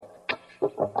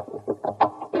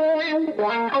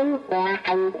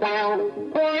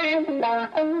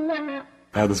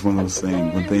That is one of those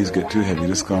things. When things get too heavy,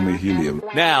 just call me helium.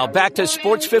 Now, back to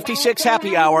Sports 56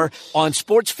 Happy Hour on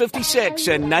Sports 56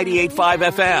 and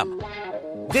 98.5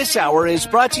 FM. This hour is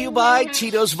brought to you by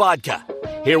Tito's Vodka.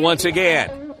 Here once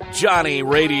again, Johnny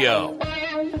Radio.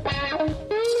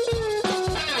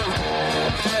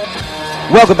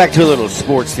 Welcome back to a little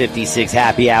Sports 56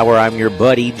 Happy Hour. I'm your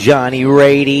buddy, Johnny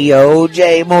Radio.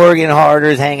 Jay Morgan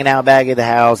Harder's hanging out back at the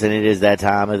house, and it is that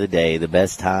time of the day, the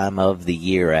best time of the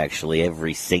year, actually.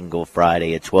 Every single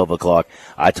Friday at 12 o'clock,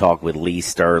 I talk with Lee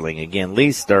Sterling. Again,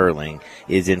 Lee Sterling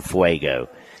is in Fuego,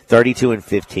 32 and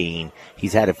 15.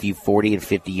 He's had a few 40 and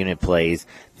 50 unit plays.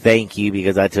 Thank you,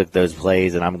 because I took those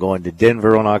plays, and I'm going to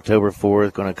Denver on October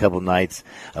 4th, going a couple nights,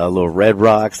 a little Red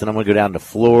Rocks, and I'm going to go down to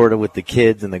Florida with the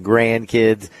kids and the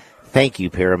grandkids. Thank you,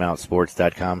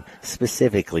 ParamountSports.com,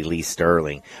 specifically Lee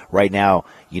Sterling. Right now,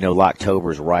 you know,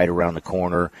 Locktober's right around the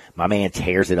corner. My man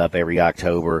tears it up every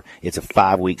October. It's a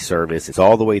 5-week service. It's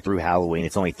all the way through Halloween.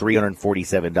 It's only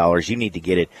 $347. You need to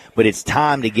get it, but it's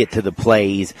time to get to the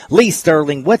plays. Lee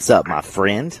Sterling, what's up, my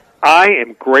friend? I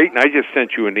am great, and I just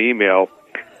sent you an email.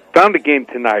 Found a game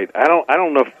tonight. I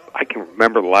don't know if I can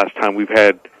remember the last time we've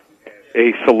had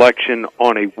a selection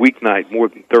on a weeknight more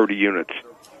than 30 units.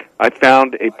 I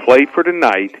found a play for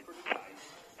tonight,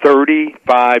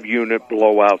 35-unit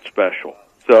blowout special.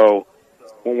 So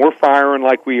when we're firing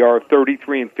like we are,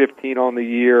 33 and 15 on the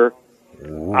year,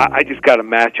 I just got a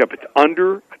matchup. It's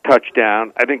under a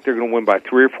touchdown. I think they're going to win by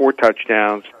 3 or 4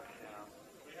 touchdowns.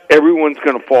 Everyone's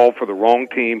going to fall for the wrong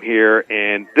team here,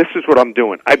 and this is what I'm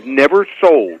doing. I've never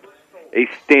sold a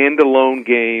standalone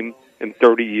game in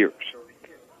 30 years.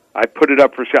 I put it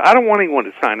up for sale. I don't want anyone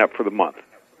to sign up for the month.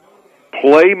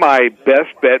 Play my best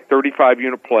bet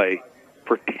 35-unit play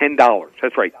for $10.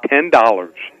 That's right,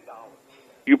 $10.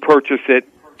 You purchase it.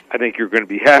 I think you're going to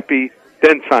be happy.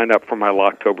 Then sign up for my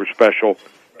Locktober special,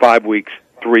 5 weeks,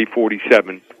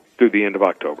 $347 through the end of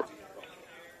October.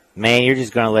 Man, you're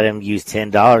just going to let him use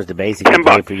 $10 to basically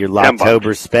pay for your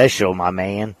Locktober special, my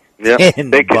man. Yeah,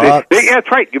 $10. Yeah, that's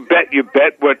right. You bet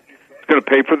what it's going to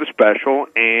pay for the special,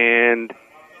 and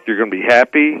you're going to be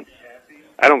happy.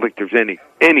 I don't think there's any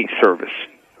service,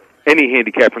 any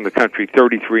handicapper in the country,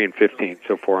 33 and 15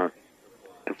 so far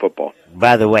in football.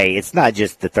 By the way, it's not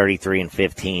just the 33 and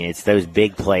 15. It's those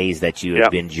big plays that you have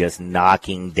been just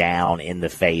knocking down in the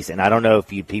face. And I don't know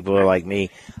if you people are like me.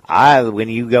 When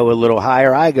you go a little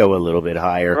higher, I go a little bit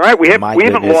higher. All right, we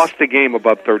haven't lost a game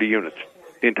above 30 units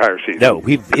the entire season. No,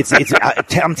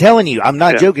 I'm telling you, I'm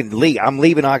not joking, Lee. I'm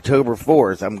leaving October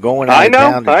 4th. I'm going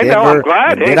down to Denver. I'm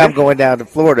glad. And then I'm going down to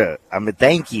Florida.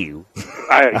 Thank you.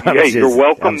 You're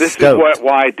welcome. This is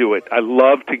why I do it. I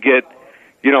love to get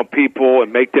people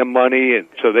and make them money, and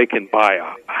so they can buy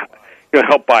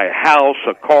help buy a house,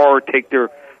 a car, take their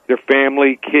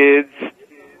family, kids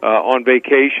on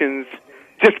vacations.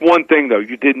 Just one thing though,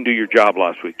 you didn't do your job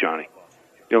last week, Johnny.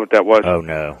 You know what that was? Oh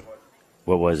no,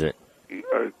 what was it?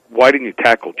 Why didn't you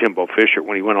tackle Jimbo Fisher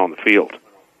when he went on the field?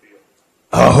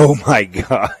 Oh my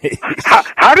God!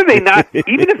 How do they not?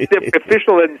 Even if the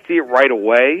official didn't see it right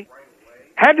away,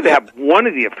 had to have one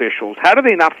of the officials. How do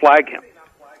they not flag him?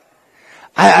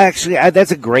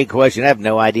 That's a great question. I have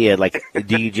no idea. Like, are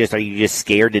you just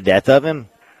scared to death of him?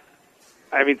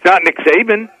 I mean, it's not Nick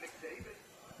Saban.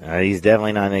 He's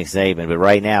definitely not Nick Saban, but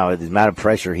right now, the amount of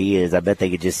pressure he is, I bet they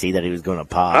could just see that he was going to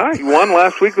pop. He won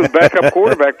last week with a backup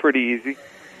quarterback pretty easy.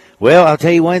 Well, I'll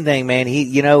tell you one thing, man.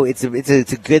 It's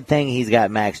a good thing he's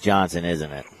got Max Johnson,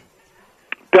 isn't it?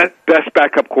 Best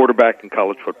backup quarterback in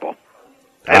college football.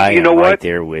 And I am right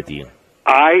there with you.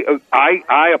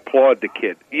 I applaud the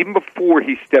kid. Even before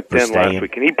he stepped in last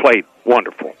week, and he played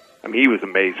wonderful. I mean, he was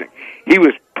amazing. He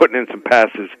was putting in some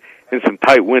passes in some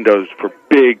tight windows for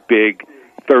big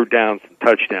third downs and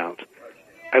touchdowns.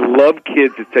 I love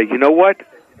kids that say, you know what?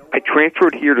 I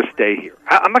transferred here to stay here.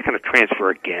 I'm not going to transfer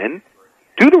again.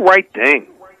 Do the right thing.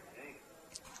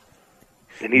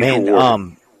 And he's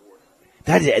rewarded.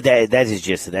 That is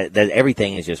just that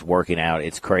everything is just working out.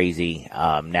 It's crazy.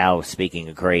 Now, speaking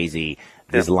of crazy,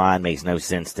 this line makes no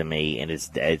sense to me, and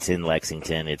it's in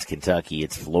Lexington, it's Kentucky,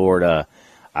 it's Florida.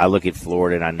 I look at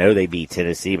Florida, and I know they beat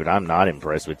Tennessee, but I'm not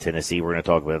impressed with Tennessee. We're going to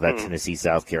talk about that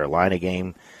Tennessee-South Carolina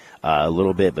game a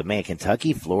little bit. But, man,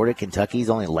 Kentucky's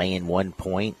only laying 1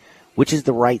 point, which is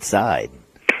the right side.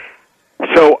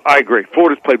 So, I agree.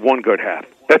 Florida's played one good half.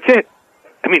 That's it.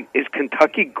 I mean, is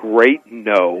Kentucky great?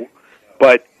 No.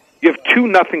 But you have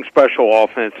 2-0 special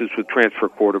offenses with transfer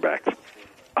quarterbacks.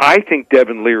 I think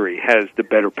Devin Leary has the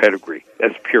better pedigree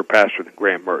as a pure passer than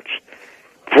Graham Mertz.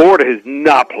 Florida has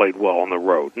not played well on the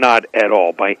road, not at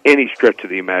all, by any stretch of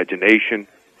the imagination.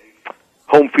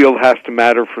 Home field has to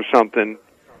matter for something.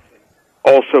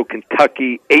 Also,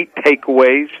 Kentucky, 8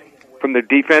 takeaways from their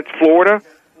defense. Florida,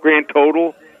 grand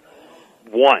total,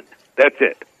 1. That's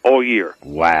it, all year.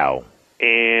 Wow.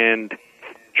 And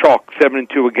chalk,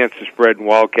 7-2 against the spread in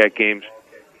Wildcat games.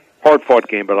 Hard-fought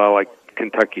game, but I like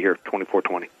Kentucky here,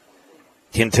 24-20.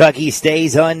 Kentucky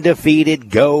stays undefeated.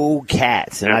 Go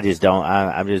Cats! And I'm just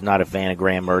not a fan of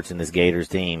Graham Mertz and this Gators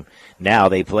team. Now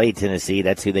they played Tennessee.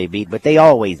 That's who they beat, but they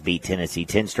always beat Tennessee.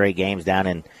 10 straight games down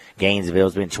in Gainesville.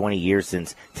 It's been 20 years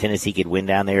since Tennessee could win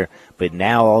down there. But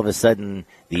now all of a sudden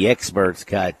the experts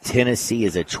got Tennessee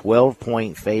as a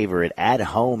 12-point favorite at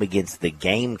home against the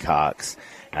Gamecocks.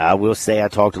 I will say, I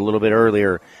talked a little bit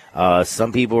earlier,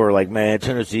 some people are like, man,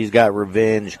 Tennessee's got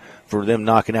revenge for them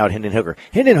knocking out Hendon Hooker.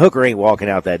 Hendon Hooker ain't walking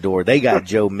out that door. They got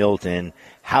Joe Milton.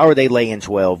 How are they laying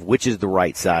 12? Which is the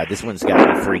right side? This one's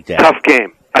got me freaked out. Tough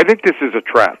game. I think this is a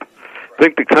trap. I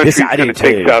think the country's going to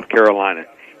take South Carolina.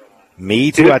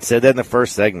 Me too. I said that in the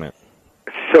first segment.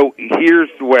 So here's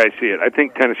the way I see it. I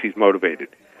think Tennessee's motivated.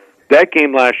 That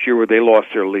game last year where they lost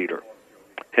their leader,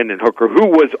 Hendon Hooker, who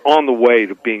was on the way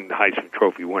to being the Heisman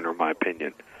Trophy winner, in my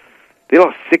opinion, they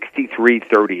lost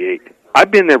 63-38.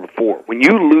 I've been there before. When you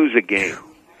lose a game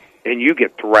and you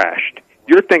get thrashed,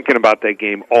 you're thinking about that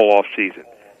game all off season.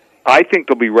 I think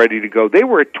they'll be ready to go. They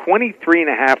were a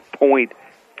 23.5-point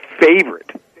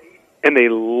favorite, and they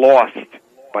lost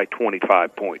by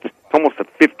 25 points. It's almost a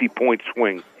 50-point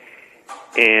swing.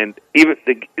 And even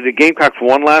the Gamecocks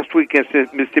won last week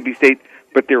against Mississippi State,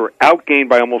 but they were outgained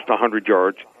by almost 100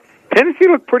 yards. Tennessee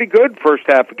looked pretty good first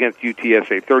half against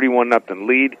UTSA, 31-0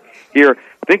 lead here.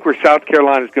 I think where South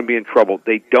Carolina is going to be in trouble,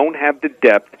 they don't have the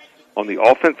depth on the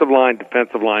offensive line,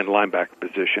 defensive line, linebacker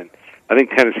position. I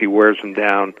think Tennessee wears them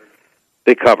down.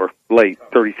 They cover late,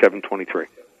 37-23.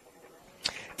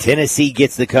 Tennessee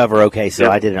gets the cover. Okay, so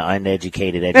yep. I did an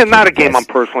uneducated education. Not a game I'm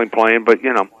personally playing, but,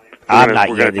 you know, we're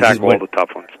going to tackle all the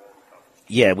tough ones.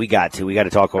 Yeah, we got to. We got to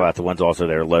talk about the ones also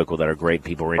that are local that are great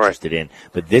people are interested in.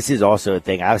 But this is also a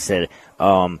thing I said.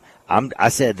 I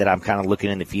said that I'm kind of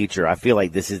looking in the future. I feel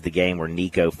like this is the game where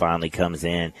Nico finally comes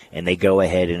in and they go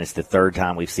ahead, and it's the third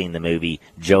time we've seen the movie.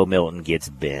 Joe Milton gets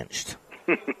benched.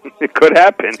 It could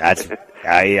happen. I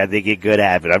think it could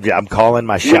happen. I'm calling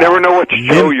my shot. You never know what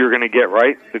show you're going to get,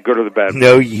 right? The good or the bad.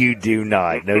 No, you do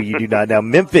not. No, you do not. Now,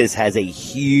 Memphis has a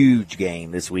huge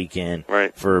game this weekend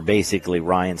for basically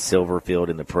Ryan Silverfield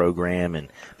in the program and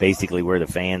basically where the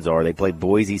fans are. They play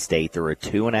Boise State. They're a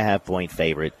 2.5-point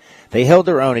favorite. They held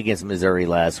their own against Missouri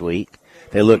last week.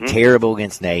 They look terrible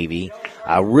against Navy.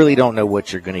 I really don't know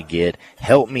what you're going to get.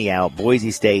 Help me out.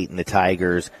 Boise State and the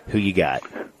Tigers. Who you got?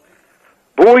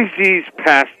 Boise's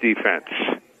pass defense.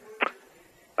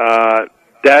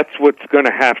 That's what's going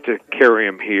to have to carry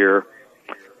them here.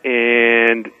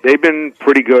 And they've been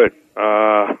pretty good.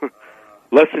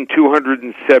 Less than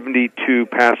 272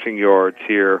 passing yards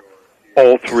here,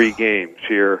 all 3 games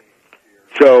here.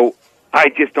 So I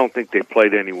just don't think they've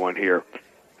played anyone here.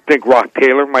 I think Rock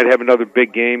Taylor might have another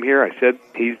big game here. I said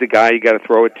he's the guy you got to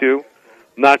throw it to.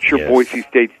 Not sure Boise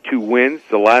State's 2 wins.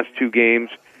 The last 2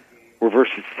 games were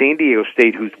versus San Diego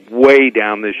State, who's way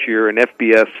down this year, an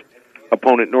FBS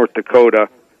opponent, North Dakota.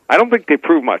 I don't think they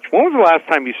proved much. When was the last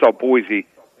time you saw Boise,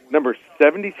 number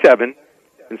 77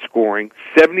 in scoring,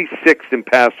 76 in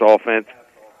pass offense,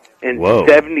 and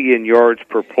 70 in yards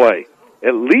per play?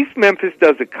 At least Memphis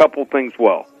does a couple things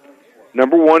well.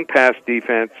 Number 1, pass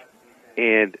defense,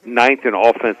 and 9th in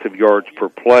offensive yards per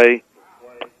play.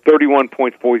 31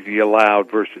 points Boise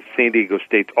allowed versus San Diego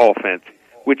State's offense,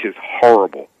 which is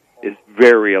horrible. Is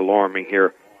very alarming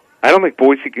here. I don't think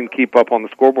Boise can keep up on the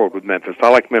scoreboard with Memphis. I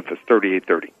like Memphis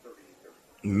 38-30.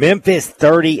 Memphis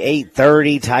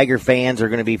 38-30. Tiger fans are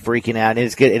going to be freaking out. And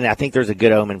it's good, and I think there's a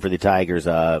good omen for the Tigers.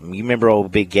 You remember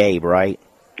old Big Gabe, right?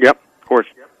 Yep, of course.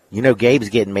 You know Gabe's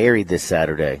getting married this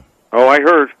Saturday. Oh, I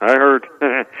heard.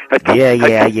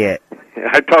 Yeah.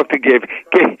 I talked to Gabe.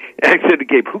 I said to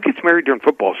Gabe, who gets married during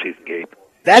football season, Gabe?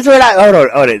 That's what hold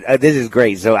on. This is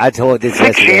great. So I told this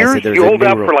 6 yesterday. years? I said you hold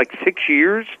out for like 6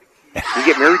 years? You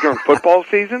get married during football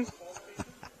season?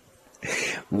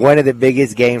 One of the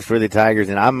biggest games for the Tigers,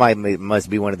 and must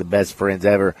be one of the best friends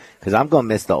ever because I'm going to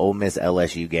miss the Ole Miss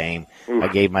LSU game. Oof. I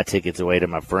gave my tickets away to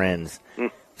my friends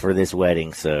for this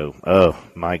wedding, so, oh,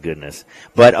 my goodness.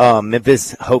 But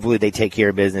Memphis, hopefully they take care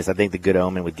of business. I think the good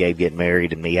omen with Gabe getting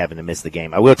married and me having to miss the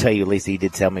game. I will tell you, at least he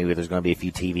did tell me there's going to be a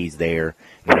few TVs there.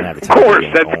 Of course,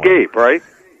 that's Gabe, right?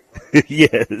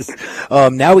 Yes.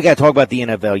 Now we got to talk about the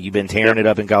NFL. You've been tearing it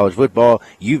up in college football.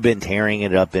 You've been tearing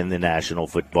it up in the National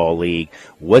Football League.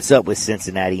 What's up with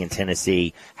Cincinnati and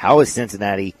Tennessee? How is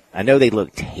Cincinnati? I know they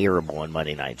look terrible on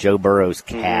Monday night. Joe Burrow's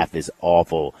calf is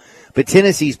awful. But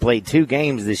Tennessee's played 2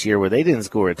 games this year where they didn't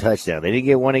score a touchdown. They didn't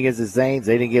get one against the Saints.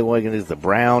 They didn't get one against the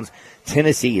Browns.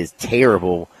 Tennessee is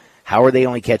terrible. How are they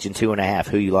only catching 2.5?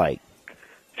 Who you like?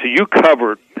 So you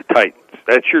covered the Titans.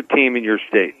 That's your team in your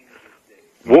state.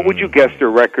 What would you guess their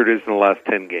record is in the last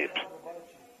 10 games?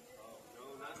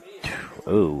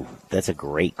 Oh, that's a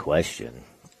great question.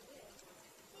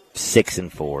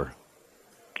 6-4.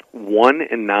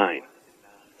 1-9.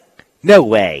 No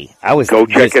way. I was go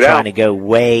just check it trying out. to go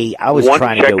way. I was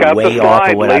trying to go way off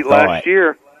of what I thought. Last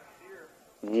year.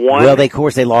 Well, of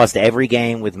course, they lost every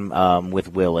game with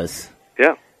Willis.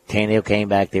 Yeah. Tannehill came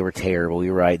back. They were terrible.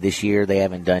 You're right. This year they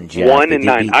haven't done jack.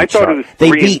 1-9. I thought it was 3-7.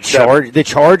 They beat the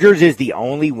Chargers is the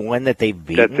only one that they've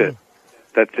beaten.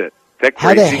 That's it. That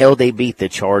How the hell they beat the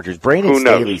Chargers? Brandon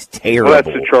Staley's terrible. Well,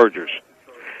 that's the Chargers.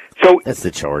 So that's the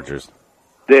Chargers.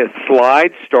 The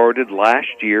slide started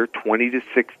last year,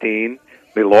 20-16.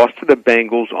 They lost to the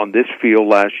Bengals on this field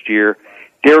last year.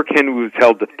 Derrick Henry was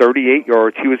held to 38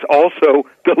 yards. He was also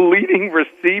the leading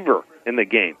receiver in the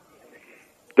game.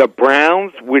 The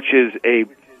Browns, which is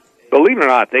believe it or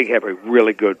not, they have a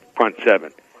really good front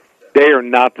seven. They are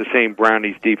not the same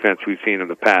Brownies defense we've seen in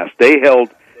the past. They held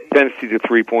Tennessee to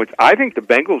 3 points. I think the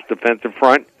Bengals' defensive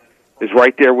front is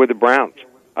right there with the Browns.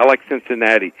 I like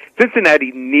Cincinnati.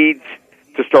 Cincinnati needs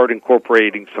to start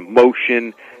incorporating some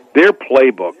motion. Their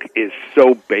playbook is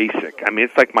so basic. I mean,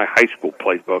 it's like my high school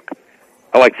playbook.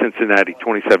 I like Cincinnati,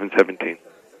 27-17.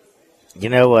 You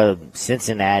know,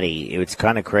 Cincinnati, it's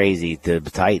kind of crazy. The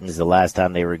Titans, the last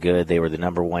time they were good, they were the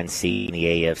number 1 seed in the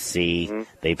AFC. Mm-hmm.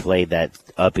 They played that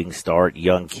upping start,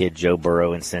 young kid Joe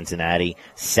Burrow in Cincinnati,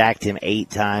 sacked him 8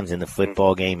 times in the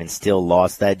football game and still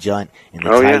lost that junt, and the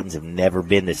Titans have never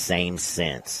been the same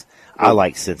since. I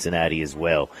like Cincinnati as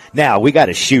well. Now, we got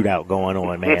a shootout going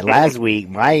on, man. Last week,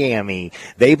 Miami,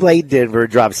 they played Denver,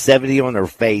 dropped 70 on their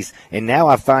face, and now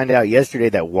I find out yesterday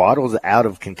that Waddle's out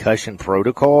of concussion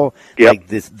protocol. Yep. Like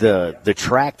the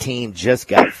track team just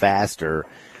got faster.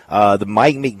 The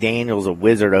Mike McDaniel's a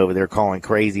wizard over there calling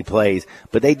crazy plays,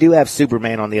 but they do have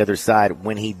Superman on the other side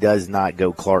when he does not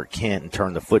go Clark Kent and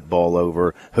turn the football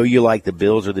over. Who you like, the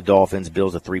Bills or the Dolphins?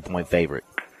 Bills a 3-point favorite.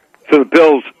 So the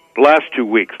Bills, the last 2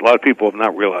 weeks, a lot of people have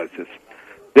not realized this.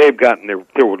 They've gotten their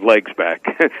legs back.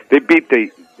 They beat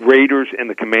the Raiders and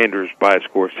the Commanders by a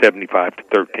score of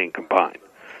 75-13 combined.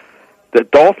 The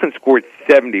Dolphins scored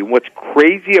 70. What's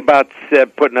crazy about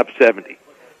putting up 70?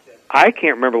 I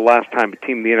can't remember the last time a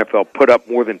team in the NFL put up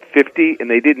more than 50 and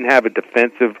they didn't have a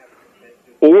defensive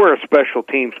or a special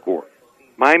team score.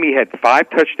 Miami had 5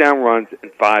 touchdown runs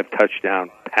and 5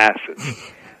 touchdown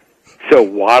passes. So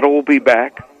Waddle will be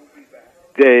back.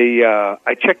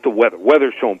 I checked the weather.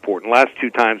 Weather's so important. Last 2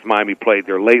 times Miami played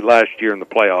there, late last year in the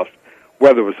playoffs,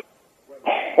 weather was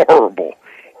horrible.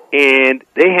 And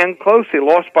they hung close. They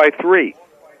lost by 3.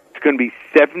 It's going to be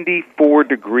 74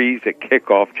 degrees at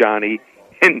kickoff, Johnny,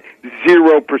 and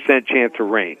 0% chance of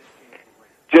rain.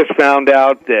 Just found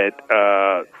out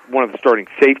that one of the starting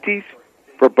safeties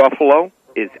for Buffalo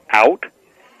is out.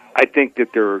 I think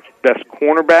that their best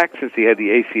cornerback, since he had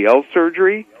the ACL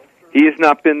surgery, he has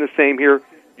not been the same here.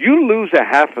 You lose a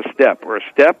half a step or a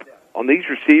step on these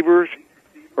receivers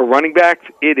or running backs,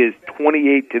 it is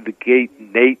 28 to the gate,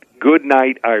 Nate. Good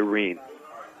night, Irene.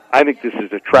 I think this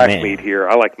is a track meet here.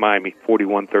 I like Miami,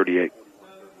 41-38.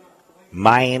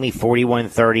 Miami,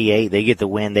 41-38. They get the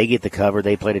win. They get the cover.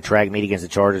 They played a track meet against the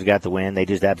Chargers, got the win. They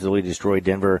just absolutely destroyed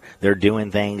Denver. They're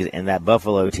doing things, and that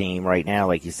Buffalo team right now,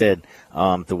 like you said,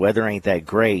 the weather ain't that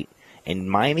great. And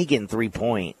Miami getting 3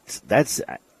 points, that's...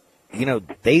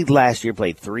 they last year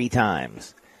played 3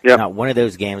 times. Yep. Not one of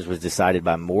those games was decided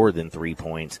by more than 3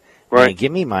 points. Right. Man,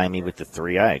 give me Miami with the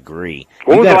 3. I agree.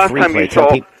 When was the last time you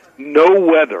saw no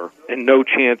weather and no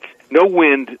chance, no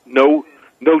wind, no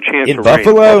chance in of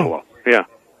Buffalo? Rain in Buffalo? Yeah.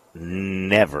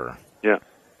 Never. Yeah.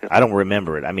 I don't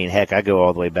remember it. I mean, heck, I go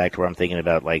all the way back to where I'm thinking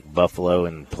about, like, Buffalo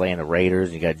and playing the Raiders.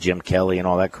 And you got Jim Kelly and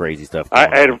all that crazy stuff. I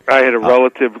had a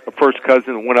relative, a first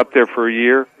cousin, that went up there for a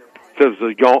year. Said it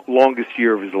was the longest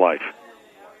year of his life.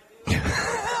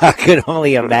 I could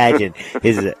only imagine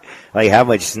how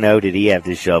much snow did he have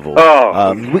to shovel?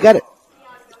 Oh, we got it.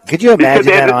 Could you imagine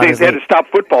that? Honestly, they had to stop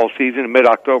football season in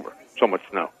mid-October. So much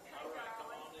snow.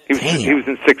 He was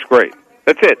in 6th grade.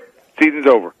 That's it. Season's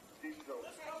over.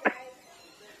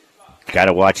 Got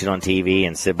to watch it on TV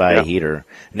and sit by a heater.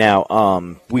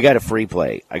 Now, we got a free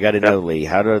play. I got to know, Lee,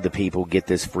 how do the people get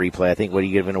this free play? I think, what are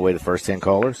you giving away the first 10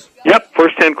 callers? Yep,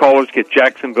 first 10 callers get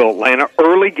Jacksonville, Atlanta.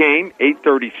 Early game,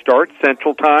 8:30 start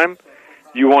Central Time.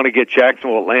 You want to get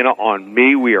Jacksonville, Atlanta on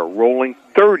me. We are rolling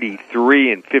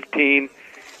 33-15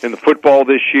 in the football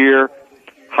this year.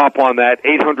 Hop on that,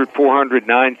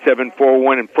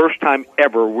 800-400-9741. And first time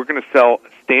ever, we're going to sell a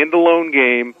standalone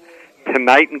game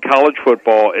tonight in college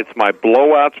football. It's my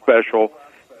blowout special.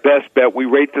 Best bet. We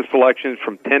rate the selections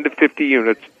from 10 to 50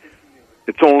 units.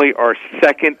 It's only our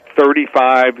second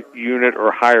 35-unit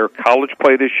or higher college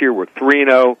play this year. We're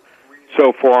 3-0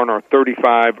 so far on our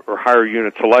 35 or higher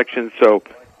unit selections. So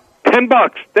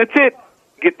 $10. That's it.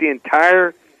 Get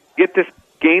this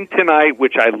game tonight,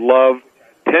 which I love.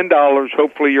 $10.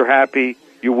 Hopefully you're happy.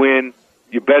 You win.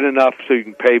 You bet enough so you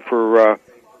can pay for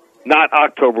not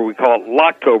October, we call it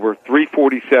Locktober,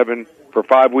 $347 for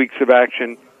 5 weeks of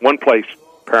action. One place,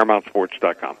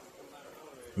 ParamountSports.com.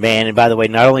 Man, and by the way,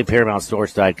 not only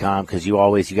ParamountSports.com, because you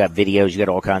got videos, you got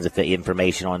all kinds of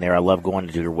information on there. I love going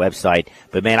to your website.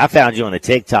 But, man, I found you on the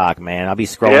TikTok, man. I'll be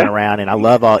scrolling around, and I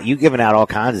love you giving out all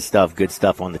kinds of stuff, good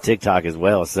stuff on the TikTok as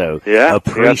well. So,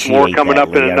 appreciate more coming that,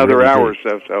 up in Lee. another really hour or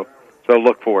so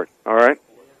look for it. All right?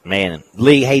 Man,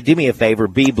 Lee, hey, do me a favor.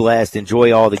 Be blessed.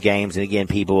 Enjoy all the games. And, again,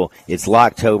 people, it's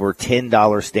Locktober, $10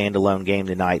 standalone game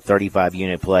tonight,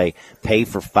 35-unit play. Pay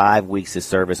for 5 weeks of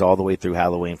service all the way through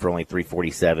Halloween for only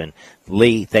 $347.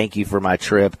 Lee, thank you for my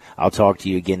trip. I'll talk to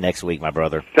you again next week, my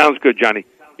brother. Sounds good, Johnny.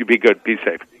 You be good. Be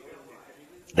safe.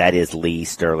 That is Lee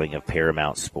Sterling of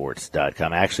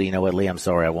ParamountSports.com. Actually, you know what, Lee? I'm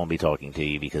sorry I won't be talking to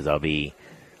you because I'll be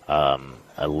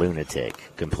a lunatic,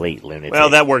 complete lunatic. Well,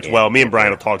 that works well. Me and Brian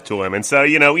will talk to him. And so,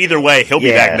 either way, he'll be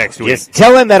back next week. Just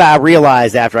tell him that I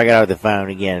realized after I got off the phone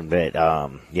again. But,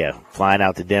 flying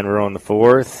out to Denver on the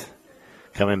 4th,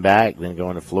 coming back, then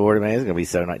going to Florida, man, it's going to be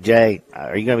so nice. Jay,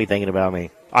 are you going to be thinking about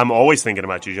me? I'm always thinking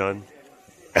about you, John.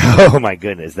 Oh, my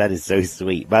goodness. That is so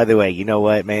sweet. By the way, you know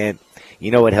what, man?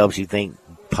 You know what helps you think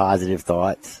positive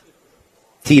thoughts?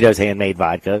 Tito's handmade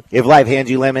vodka. If life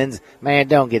hands you lemons, man,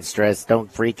 don't get stressed.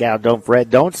 Don't freak out. Don't fret.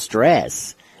 Don't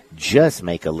stress. Just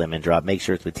make a lemon drop. Make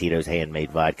sure it's with Tito's handmade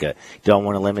vodka. Don't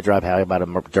want a lemon drop? How about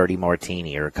a dirty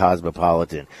martini or a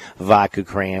cosmopolitan? Vodka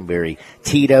cranberry.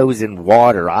 Tito's and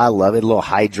water. I love it. A little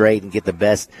hydrate and get the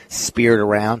best spirit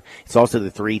around. It's also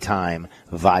the 3-time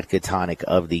vodka tonic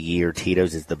of the year.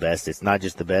 Tito's is the best. It's not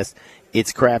just the best.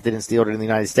 It's crafted and distilled in the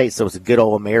United States, so it's a good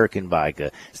old American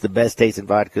vodka. It's the best tasting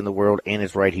vodka in the world, and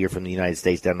it's right here from the United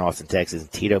States down in Austin, Texas.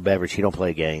 Tito Beverage, he don't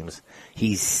play games.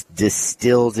 He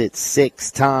distills it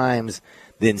 6 times,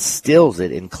 then stills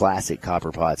it in classic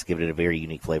copper pots, giving it a very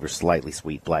unique flavor, slightly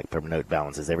sweet black pepper note,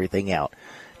 balances everything out.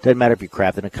 Doesn't matter if you're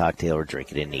crafting a cocktail or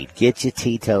drinking it neat. Get your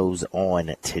Tito's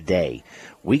on today.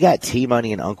 We got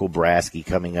T-Money and Uncle Braskey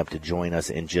coming up to join us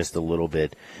in just a little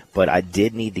bit, but I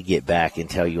did need to get back and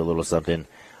tell you a little something.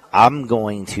 I'm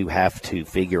going to have to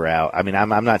figure out,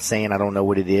 I'm not saying I don't know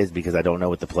what it is because I don't know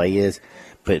what the play is,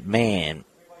 but man,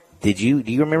 do you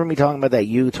remember me talking about that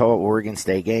Utah-Oregon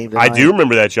State game tonight? I do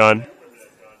remember that, John.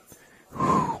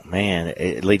 Man,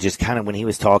 just kind of when he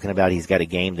was talking about he's got a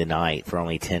game tonight for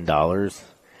only $10,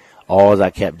 all I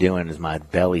kept doing is my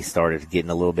belly started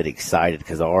getting a little bit excited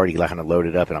because I already kind of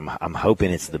loaded up, and I'm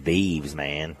hoping it's the Beavs,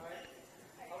 man.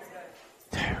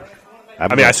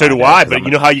 So do I, but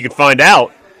you know how you can find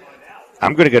out.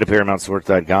 I'm going to go to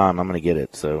ParamountSports.com. I'm going to get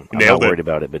it, so I'm not worried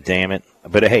about it. But damn it.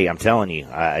 But, hey, I'm telling you,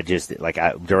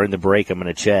 during the break I'm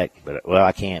going to check. But,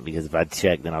 I can't because if I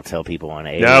check, then I'll tell people on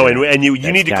air. No, and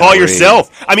you need to call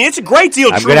yourself. It's a great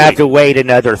deal, I'm going to have to wait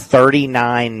another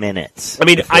 39 minutes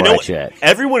I know check.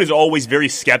 Everyone is always very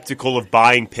skeptical of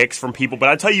buying picks from people, but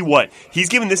I tell you what, he's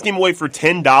giving this game away for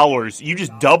 $10. You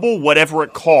just double whatever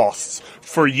it costs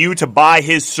for you to buy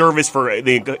his service for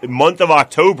the month of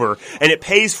October, and it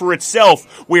pays for itself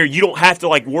where you don't have to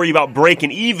worry about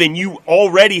breaking even. You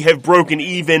already have broken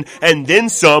even and then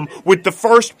some with the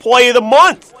first play of the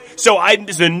month. So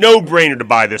it's a no-brainer to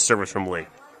buy this service from Lee.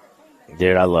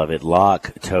 Dude, I love it.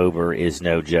 Locktober is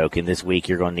no joke. And this week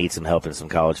you're going to need some help in some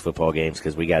college football games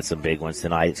because we got some big ones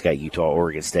tonight. It's got Utah,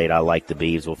 Oregon State. I like the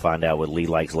Beavs. We'll find out what Lee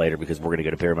likes later because we're going to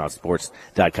go to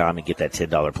ParamountSports.com and get that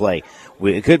 $10 play.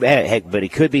 It could, but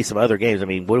it could be some other games.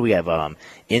 What do we have?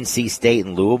 NC State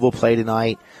and Louisville play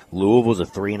tonight. Louisville's a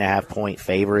 3.5-point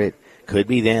favorite. Could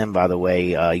be them, by the way.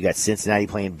 You got Cincinnati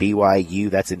playing BYU.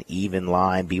 That's an even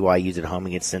line. BYU's at home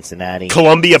against Cincinnati.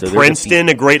 Columbia, Princeton,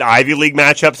 a great Ivy League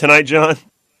matchup tonight, John.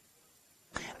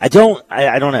 I don't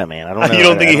know, man. I don't know. You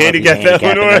don't think he handicapped that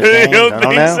one? I don't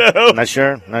think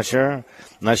so.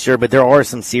 Not sure. But there are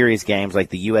some serious games like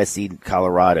the USC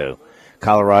Colorado.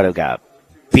 Colorado got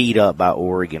beat up by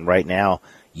Oregon. Right now,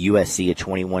 USC a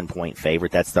 21-point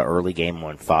favorite. That's the early game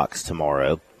on Fox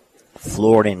tomorrow.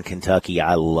 Florida and Kentucky.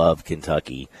 I love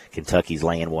Kentucky. Kentucky's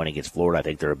laying 1 against Florida. I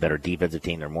think they're a better defensive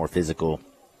team. They're more physical.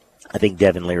 I think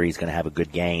Devin Leary's going to have a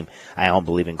good game. I don't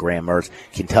believe in Graham Mertz.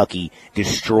 Kentucky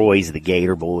destroys the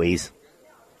Gator boys.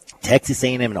 Texas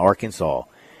A&M and Arkansas.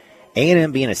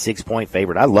 A&M being a 6-point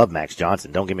favorite. I love Max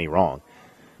Johnson. Don't get me wrong.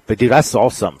 But, dude, I saw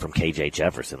something from KJ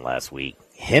Jefferson last week.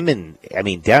 Down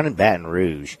in Baton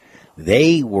Rouge,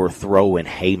 they were throwing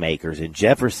haymakers, and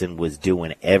Jefferson was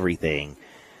doing everything.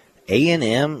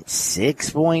 A&M,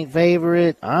 6-point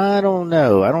favorite? I don't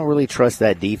know. I don't really trust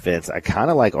that defense. I kind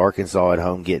of like Arkansas at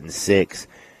home getting 6.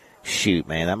 Shoot,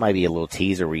 man, that might be a little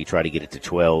teaser where you try to get it to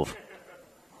 12.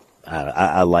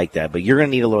 I like that. But you're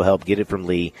going to need a little help. Get it from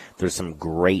Lee. There's some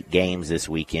great games this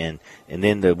weekend. And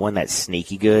then the one that's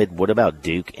sneaky good, what about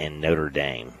Duke and Notre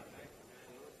Dame?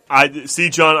 I see,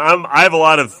 John.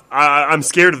 I'm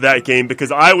scared of that game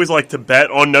because I always like to bet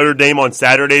on Notre Dame on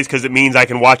Saturdays because it means I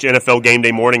can watch NFL Game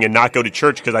Day morning and not go to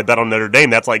church because I bet on Notre Dame.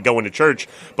 That's like going to church.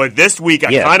 But this week,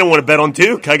 I kind of want to bet on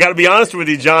Duke. I got to be honest with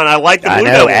you, John. I like the Blue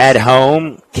Devils. At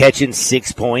home, catching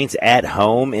 6 points at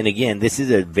home. And again, this is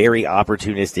a very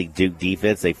opportunistic Duke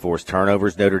defense. They force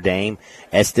turnovers. Notre Dame.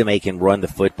 Estime can run the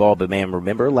football, but man,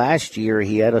 remember last year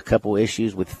he had a couple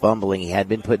issues with fumbling. He had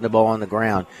been putting the ball on the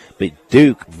ground, but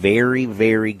Duke very,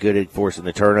 very good at forcing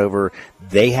the turnover.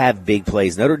 They have big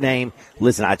plays. Notre Dame,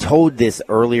 listen, I told this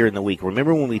earlier in the week.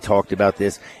 Remember when we talked about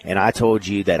this, and I told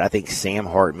you that I think Sam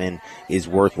Hartman is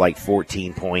worth like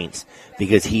 14 points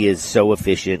because he is so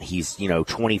efficient. He's,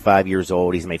 25 years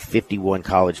old. He's made 51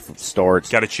 college starts.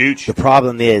 Got a chooch. The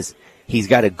problem is, he's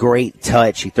got a great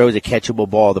touch. He throws a catchable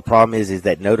ball. The problem is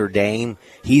that Notre Dame,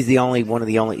 he's one of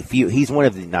the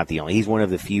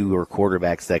fewer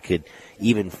quarterbacks that could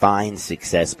even find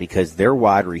success because their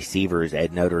wide receivers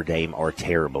at Notre Dame are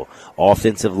terrible.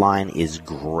 Offensive line is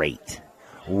great.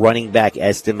 Running back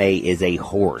Estime is a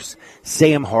horse.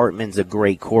 Sam Hartman's a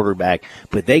great quarterback,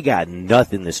 but they got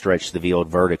nothing to stretch the field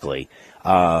vertically.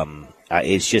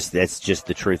 That's just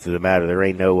the truth of the matter.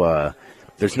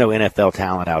 There's no NFL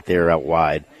talent out there out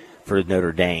wide for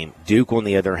Notre Dame. Duke, on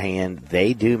the other hand,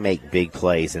 they do make big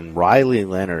plays. And Riley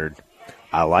Leonard,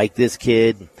 I like this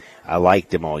kid. I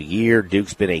liked him all year.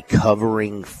 Duke's been a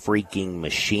covering freaking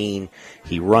machine.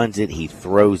 He runs it. He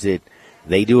throws it.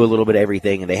 They do a little bit of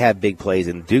everything, and they have big plays.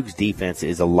 And Duke's defense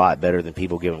is a lot better than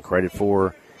people give them credit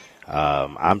for.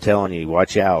 I'm telling you,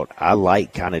 watch out. I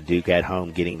like kind of Duke at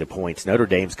home getting the points. Notre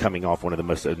Dame's coming off one of the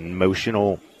most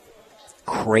emotional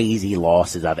crazy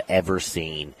losses I've ever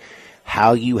seen.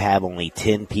 How you have only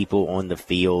 10 people on the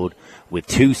field with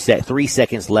 3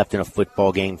 seconds left in a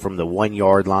football game from the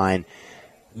 1-yard line.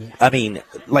 I mean,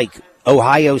 like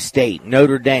Ohio State,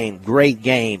 Notre Dame, great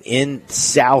game in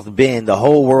South Bend. The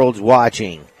whole world's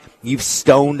watching. You've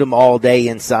stoned them all day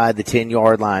inside the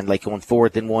 10-yard line, like on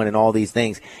 4th and 1 and all these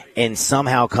things. And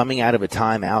somehow coming out of a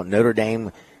timeout, Notre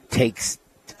Dame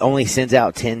only sends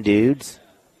out 10 dudes.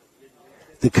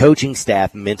 The coaching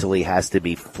staff mentally has to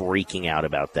be freaking out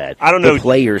about that. I don't know. The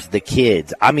players, the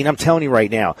kids. I mean, I'm telling you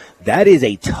right now, that is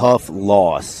a tough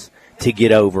loss to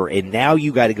get over. And now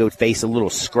you got to go face a little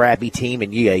scrappy team.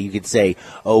 And, yeah, you could say,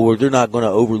 well, they're not going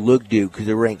to overlook Duke because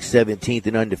they're ranked 17th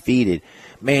and undefeated.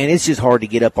 Man, it's just hard to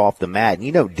get up off the mat.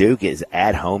 And Duke is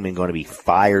at home and going to be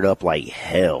fired up like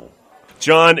hell.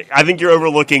 John, I think you're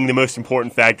overlooking the most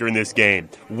important factor in this game.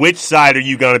 Which side are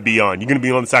you going to be on? You're going to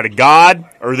be on the side of God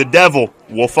or the devil?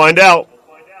 We'll find out.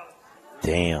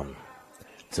 Damn.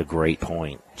 It's a great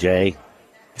point. Jay?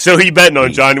 So who you betting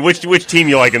on, John? Which team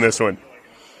you like in this one?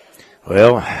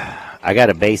 Well, I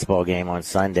got a baseball game on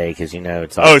Sunday because,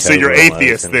 it's October. Oh, so you're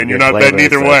atheist then. You're not betting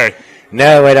either way.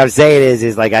 No, what I'm saying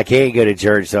is like I can't go to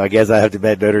church, so I guess I have to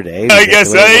bet Notre Dame. I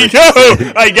guess there you go.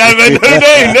 I got to bet Notre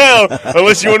Dame now.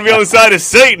 Unless you want to be on the side of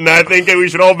Satan, I think we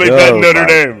should all be betting Notre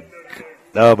Dame.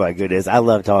 Oh, my goodness. I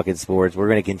love talking sports. We're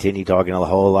going to continue talking a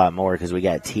whole lot more because we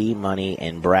got T-Money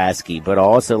and Braskey, but I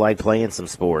also like playing some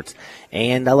sports,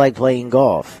 and I like playing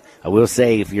golf. I will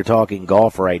say, if you're talking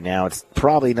golf right now, it's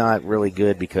probably not really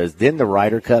good because then the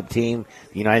Ryder Cup team,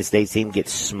 the United States team,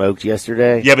 gets smoked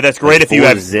yesterday. Yeah, but that's great if you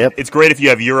have zip. It's great if you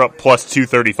have Europe plus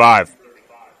 235.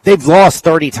 They've lost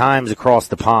 30 times across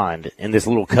the pond in this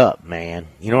little cup, man.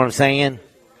 You know what I'm saying?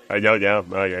 I know, yeah,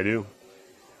 I do.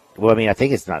 Well, I mean, I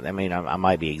think it's not. I mean, I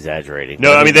might be exaggerating.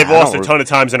 No, I mean they've lost a ton of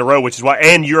times in a row, which is why.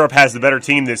 And Europe has the better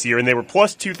team this year, and they were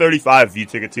plus 235 if you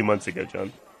took it 2 months ago,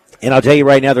 John. And I'll tell you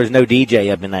right now, there's no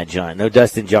DJ up in that joint, no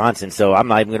Dustin Johnson, so I'm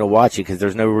not even going to watch it because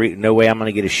there's no way I'm going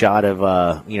to get a shot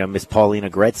of Miss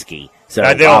Paulina Gretzky. So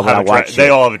they all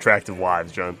have attractive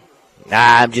wives, John.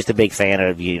 I'm just a big fan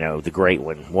of, the great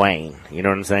one, Wayne. You know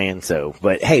what I'm saying? So,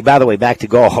 but hey, by the way, back to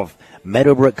golf.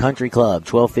 Meadowbrook Country Club,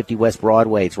 1250 West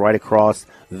Broadway. It's right across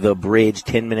the bridge,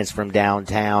 10 minutes from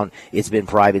downtown. It's been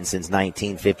private since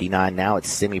 1959. Now it's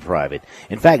semi-private.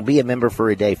 In fact, be a member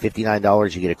for a day.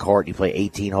 $59, you get a cart. You play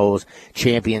 18 holes.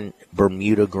 Champion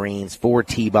Bermuda greens, 4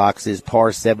 tee boxes,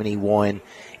 par 71.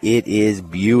 It is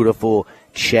beautiful.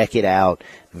 Check it out.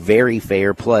 Very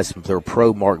fair. Plus, they're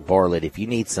pro Mark Bartlett. If you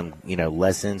need some,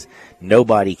 lessons,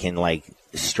 nobody can,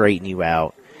 straighten you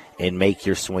out and make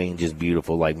your swing just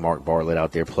beautiful like Mark Bartlett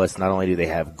out there. Plus, not only do they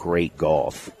have great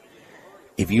golf,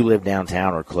 if you live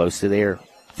downtown or close to there,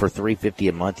 for $350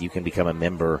 a month, you can become a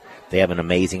member. They have an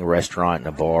amazing restaurant and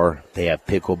a bar. They have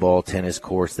pickleball, tennis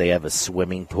courts. They have a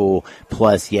swimming pool.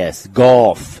 Plus, yes,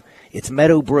 golf. It's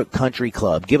Meadowbrook Country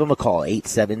Club. Give them a call,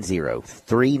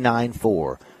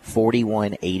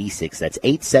 870-394-4186. That's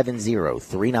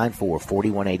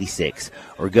 870-394-4186.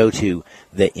 Or go to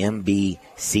thembcc.com.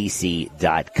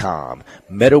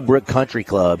 Meadowbrook Country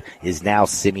Club is now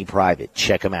semi-private.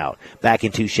 Check them out. Back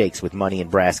in 2 shakes with Money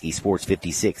and Braskey, Sports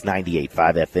 56,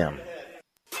 98.5 FM.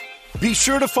 Be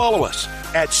sure to follow us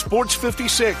at Sports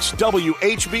 56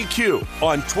 WHBQ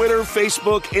on Twitter,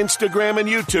 Facebook, Instagram, and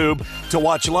YouTube to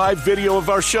watch live video of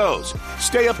our shows,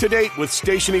 stay up to date with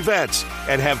station events,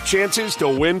 and have chances to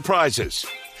win prizes.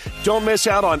 Don't miss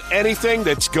out on anything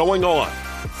that's going on.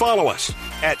 Follow us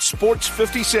at Sports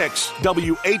 56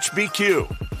 WHBQ.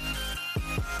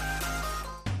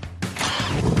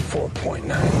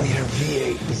 4.9-liter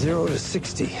V8, 0 to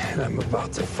 60, and I'm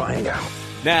about to find out.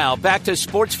 Now, back to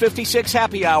Sports 56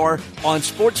 Happy Hour on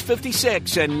Sports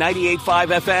 56 and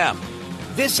 98.5 FM.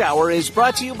 This hour is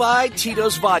brought to you by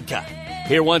Tito's Vodka.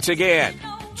 Here once again,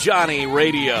 Johnny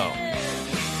Radio.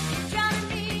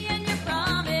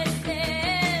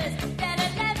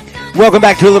 Welcome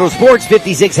back to a little Sports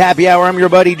 56 Happy Hour. I'm your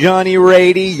buddy Johnny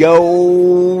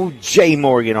Radio. Jay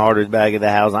Morgan Harder's back at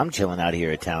the house. I'm chilling out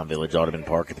here at Town Village Audubon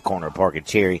Park at the corner of Park and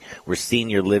Cherry, where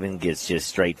senior living gets just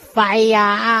straight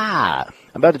fire.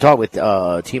 I'm about to talk with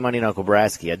T-Money and Uncle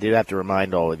Braskey. I do have to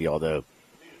remind all of y'all, though,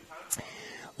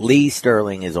 Lee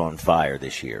Sterling is on fire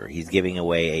this year. He's giving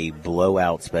away a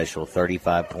blowout special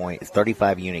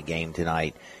 35-unit game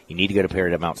tonight. You need to go to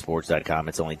ParadMountSports.com.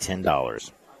 It's only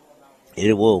 $10.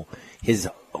 His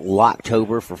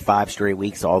Locktober for 5 straight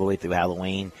weeks all the way through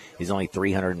Halloween is only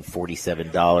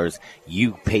 $347.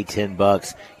 You pay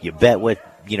 $10. You bet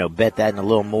that and a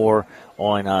little more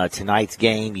on tonight's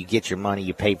game. You get your money.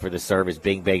 You pay for the service.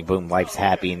 Bing, bang, boom. Life's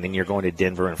happy. And then you're going to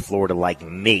Denver and Florida like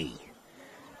me.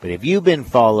 But if you've been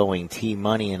following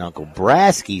T-Money and Uncle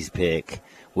Braskey's pick,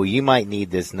 well, you might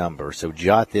need this number, so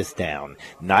jot this down.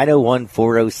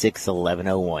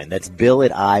 901-406-1101. That's Bill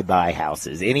at I Buy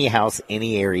Houses. Any house,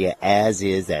 any area, as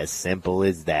is, as simple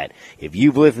as that. If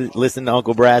you've listened to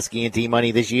Uncle Braskey and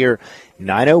T-Money this year,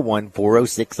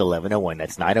 901-406-1101.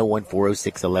 That's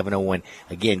 901-406-1101.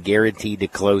 Again, guaranteed to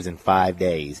close in 5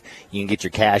 days. You can get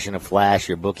your cash in a flash.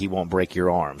 Your bookie won't break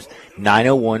your arms.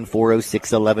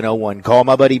 901-406-1101. Call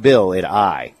my buddy Bill at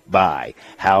I Buy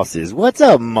Houses. What's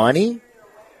up, Money?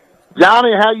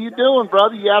 Johnny, how you doing,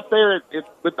 brother? You out there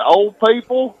with the old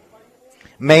people?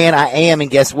 Man, I am, and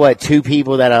guess what? 2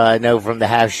 people that I know from the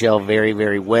half shell very,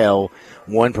 very well.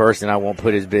 One person, I won't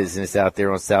put his business out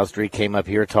there on South Street, came up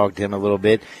here, talked to him a little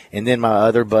bit. And then my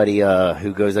other buddy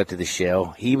who goes up to the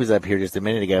shell, he was up here just a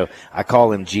minute ago. I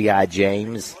call him G.I.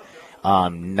 James,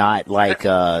 not like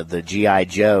the G.I.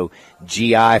 Joe.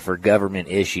 G.I. for government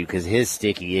issue, because his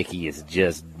sticky icky is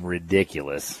just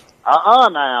ridiculous.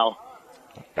 Now.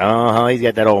 He's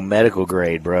got that old medical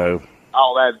grade, bro.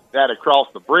 Oh, that across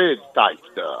the bridge type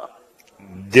stuff.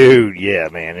 Dude, yeah,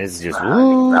 man, it's just for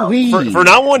not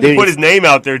wanting to put his name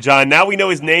out there, John. Now we know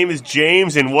his name is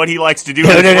James and what he likes to do in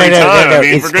his free time. I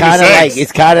mean, it's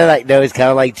kind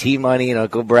of like T-Money and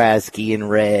Uncle Braskey and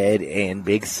Red and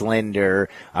Big Slender.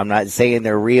 I'm not saying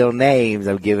their real names.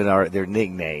 I'm giving their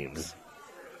nicknames.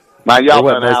 Now, y'all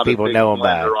what been most out people Big know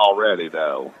Slender about already,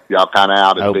 though. Y'all kind of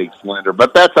out at Big Slender,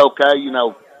 but that's okay. You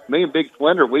know, me and Big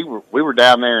Slender, we were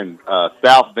down there in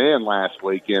South Bend last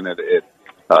weekend at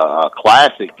a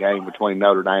classic game between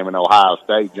Notre Dame and Ohio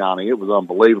State, Johnny. It was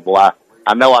unbelievable. I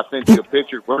know I sent you a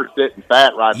picture. We're sitting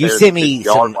fat right there. You sent me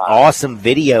some awesome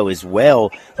video as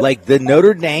well. Like, the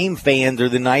Notre Dame fans are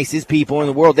the nicest people in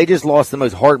the world. They just lost the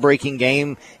most heartbreaking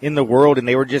game in the world, and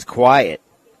they were just quiet.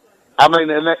 I mean,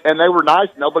 and they were nice.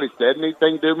 Nobody said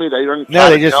anything to me. They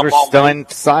just were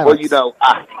stunned silence. Well, you know,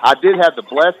 I did have the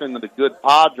blessing of the good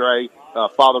Padre,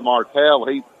 Father Martell.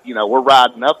 We're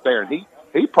riding up there, and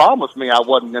he promised me I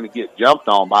wasn't going to get jumped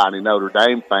on by any Notre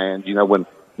Dame fans. You know, when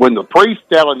when the priest's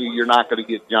telling you you're not going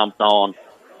to get jumped on,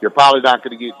 you're probably not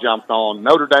going to get jumped on.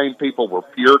 Notre Dame people were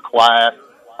pure class.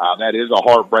 That is a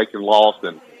heartbreaking loss,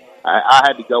 and I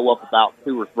had to go up about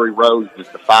 2 or 3 rows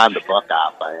just to find the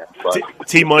Buckeye fans. But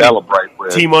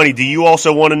T-Money, do you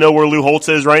also want to know where Lou Holtz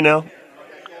is right now?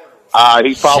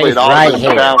 He's probably at Auburn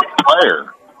Town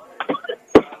Square.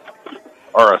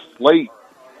 Or asleep.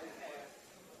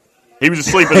 He was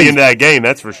asleep at the end of that game,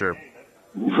 that's for sure.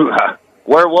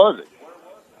 Where was it?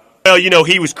 Well,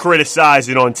 he was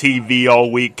criticizing on TV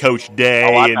all week, Coach Day.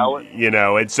 I know it.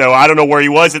 And so I don't know where he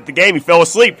was at the game. He fell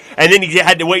asleep. And then he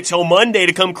had to wait till Monday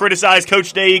to come criticize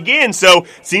Coach Day again. So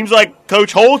seems like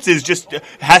Coach Holtz is just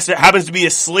happens to be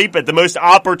asleep at the most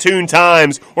opportune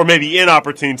times, or maybe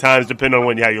inopportune times, depending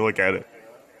on how you look at it.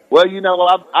 Well,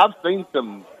 I've seen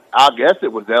some, I guess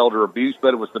it was elder abuse,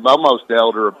 but it was almost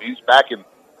elder abuse back in,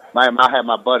 I had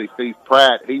my buddy Steve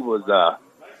Pratt. He was,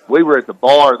 we were at the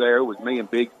bar there. It was me and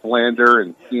Big Slender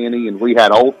and Kenny, and we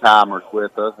had old-timers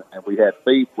with us, and we had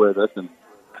Thief with us. And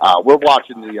we're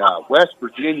watching the West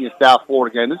Virginia-South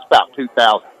Florida game. This is about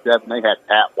 2007. They had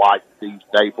Pat White, Steve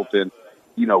Stapleton,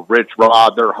 Rich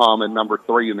Rod. They're humming, number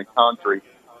 3 in the country.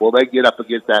 Well, they get up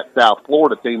against that South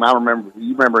Florida team.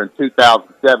 You remember in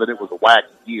 2007, it was a wacky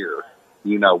year.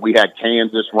 We had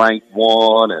Kansas ranked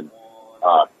 1, and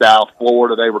South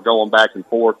Florida, they were going back and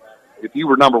forth. If you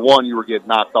were number 1, you were getting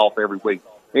knocked off every week.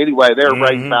 Anyway, they're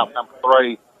ranked about number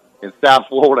 3 in South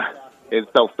Florida. And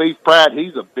so Steve Pratt,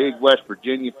 he's a big West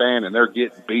Virginia fan, and they're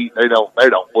getting beat. They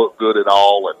don't look good at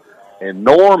all. And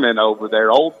Norman over there,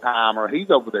 old-timer,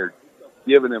 he's over there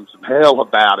giving him some hell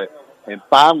about it. And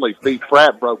finally, Steve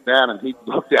Pratt broke down, and he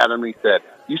looked at him and he said,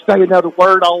 "You say another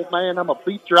word, old man, I'm going to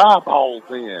beat your eyeballs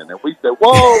in." And we said,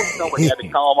 "Whoa." We had to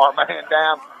calm our man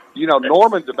down.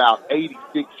 Norman's about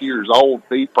 86 years old.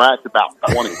 Steve Pratt's about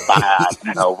 25,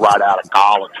 right out of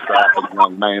college, strapping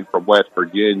young man from West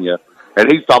Virginia. And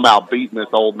he's talking about beating this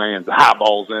old man's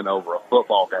eyeballs in over a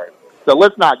football game. So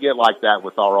let's not get like that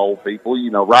with our old people.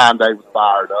 Ryan Day was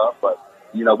fired up, but,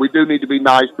 we do need to be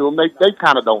nice to them. They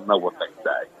kind of don't know what they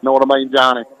say. Know what I mean,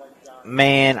 Johnny?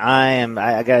 Man,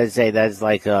 I gotta say that's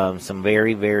like some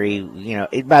very, very,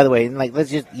 by the way, like let's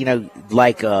just,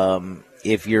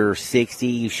 if you're 60,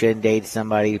 you shouldn't date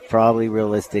somebody. Probably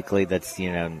realistically, that's,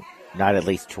 not at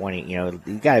least 20, you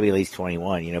got to be at least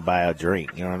 21, buy a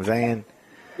drink. You know what I'm saying?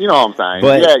 You know what I'm saying?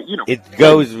 But yeah, it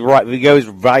goes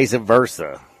vice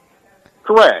versa.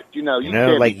 Correct. You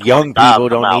like young people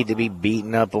don't need to be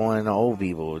beating up on old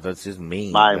people. That's just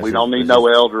mean. Man, we don't need no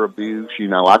elder abuse.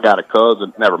 I got a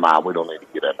cousin. Never mind. We don't need to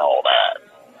get into all that.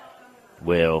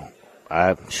 Well,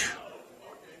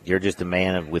 you're just a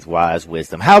man with wise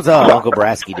wisdom. How's Uncle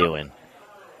Braskey doing?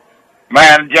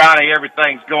 Man, Johnny,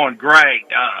 everything's going great.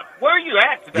 Where are you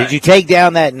at today? Did you take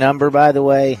down that number, by the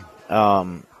way?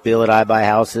 Bill at I Buy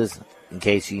Houses, in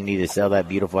case you need to sell that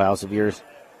beautiful house of yours?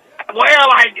 Well,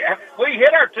 we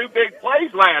hit our 2 big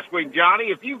plays last week, Johnny.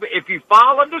 If you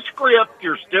followed the script,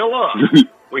 you're still up.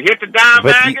 We hit the dime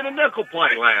bag and a nickel play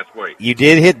last week. You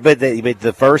did hit, but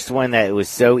the first one that was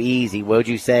so easy. What would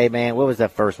you say, man? What was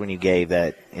that first one you gave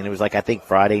that? And it was like, I think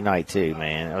Friday night too,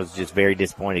 man. I was just very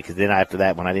disappointed because then after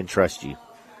that one, I didn't trust you.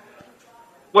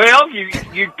 Well,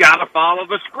 you got to follow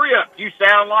the script. You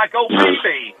sound like old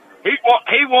BB. He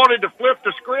wanted to flip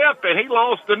the script, and he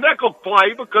lost the nickel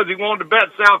play because he wanted to bet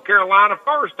South Carolina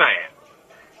first half.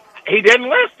 He didn't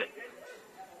listen.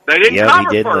 They didn't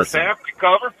cover first half. They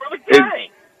covered for the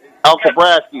game. Uncle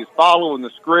Braskey is following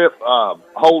the script,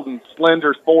 holding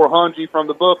Slender's 400 from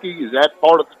the bookie. Is that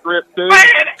part of the script, too?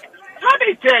 Man, let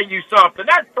me tell you something.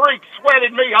 That freak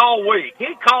sweated me all week.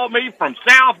 He called me from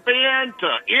South Bend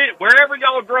to wherever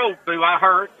y'all drove through, I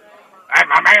heard. Hey,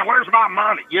 my man, where's my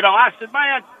money? I said,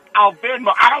 man, I'll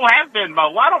Venmo. I don't have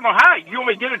Venmo. I don't know how. You want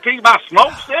me to get it to you by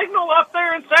smoke signal up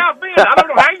there in South Bend? I don't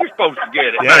know how you're supposed to get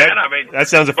it, man. That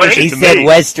sounds efficient to me. He said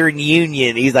Western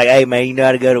Union. He's like, hey, man, you know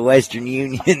how to go to Western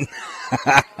Union. If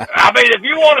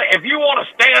you want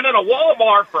to stand in a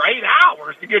Walmart for 8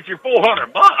 hours to get your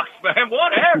 $400, man,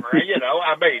 whatever.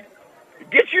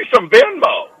 Get you some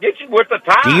Venmo. Get you with the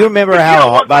time. Do you remember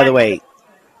by the way,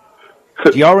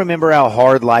 do y'all remember how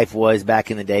hard life was back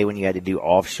in the day when you had to do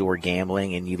offshore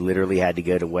gambling and you literally had to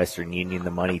go to Western Union the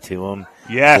money to them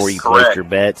before you placed your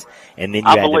bets, and then you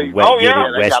had to get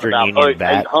a Western Union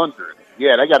back? 800.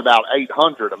 Yeah, they got about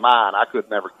 800 of mine. I could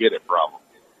never get it from them.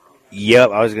 Yep,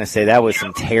 I was going to say that was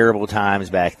some terrible times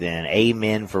back then.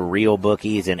 Amen for real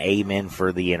bookies and amen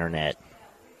for the internet.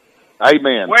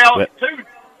 Amen. Well,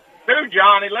 too,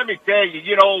 Johnny, let me tell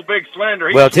you, old Big Slender.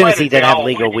 Well, Tennessee doesn't have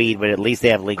legal weed, but at least they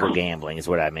have legal gambling is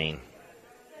what I mean.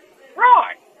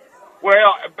 Right.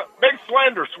 Well, Big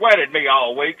Slender sweated me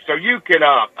all week, so you can,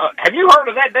 have you heard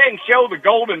of that dang show, The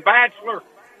Golden Bachelor?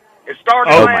 It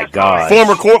started Oh, last my God.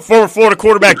 Former Florida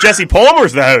quarterback Jesse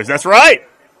Palmer's the host. That's right.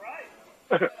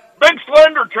 Big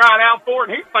Slender tried out for it,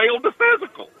 and he failed the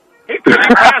physical. He couldn't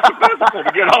even pass the physical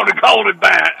to get on the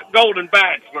Golden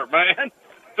Bachelor, man.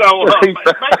 So maybe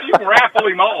you can raffle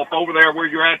him off over there where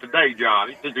you're at today,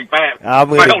 Johnny, since he failed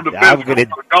the physical for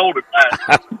the Golden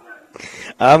Bachelor.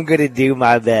 I'm going to do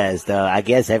my best. I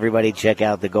guess everybody check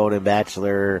out the Golden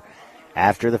Bachelor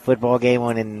after the football game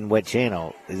on in what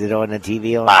channel? Is it on the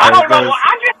TV on I don't know.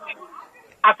 Thursdays?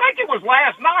 I think it was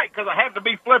last night because I happened to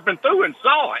be flipping through and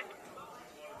saw it.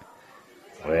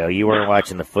 Well, you weren't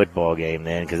watching the football game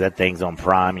then because that thing's on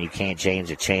Prime and you can't change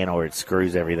the channel or it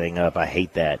screws everything up. I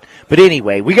hate that. But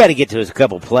anyway, we got to get to a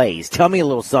couple plays. Tell me a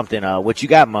little something. What you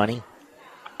got, Money?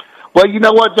 Well, you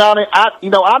know what, Johnny? I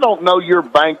don't know your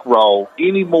bankroll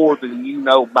any more than you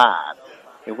know mine.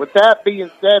 And with that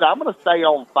being said, I'm going to stay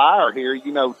on fire here.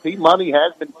 You know, T-Money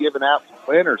has been giving out some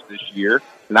winners this year,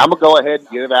 and I'm going to go ahead and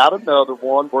give out another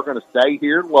one. We're going to stay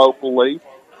here locally.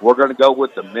 We're going to go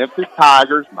with the Memphis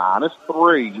Tigers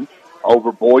 -3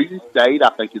 over Boise State. I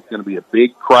think it's going to be a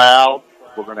big crowd.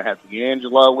 We're going to have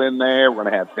D'Angelo in there. We're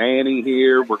going to have Danny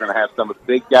here. We're going to have some of the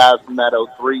big guys from that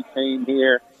 03 team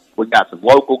here. We got some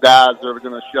local guys that are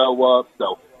going to show up.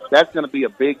 So that's going to be a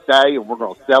big day, and we're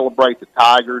going to celebrate the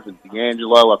Tigers and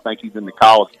D'Angelo. I think he's in the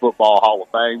College Football Hall of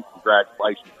Fame.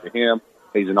 Congratulations to him.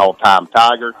 He's an all-time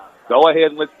Tiger. Go ahead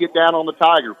and let's get down on the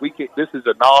Tigers. This is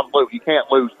a non-lose. You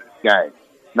can't lose this game.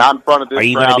 Not in front of this crowd. Are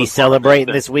you going to be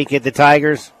celebrating this week at the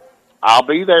Tigers? I'll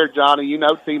be there, Johnny. You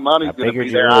know T-Money's going to be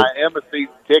there. I am a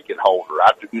season ticket holder.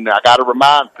 I got to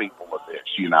remind people of this,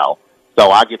 you know.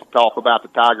 So I get to talk about the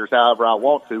Tigers however I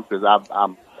want to because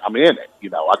I'm in it. You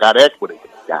know, I got equity in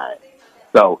this game.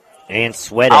 So and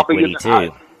sweat equity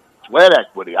too. Sweat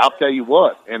equity. I'll tell you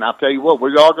what,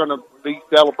 we are going to be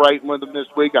celebrating with them this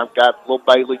week. I've got little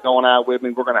Bailey going out with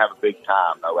me. We're going to have a big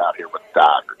time though out here with the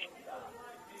Tigers.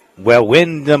 Well,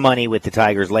 win the money with the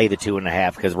Tigers. Lay the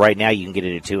 2.5 because right now you can get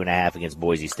it at 2.5 against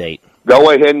Boise State.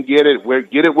 Go ahead and get it.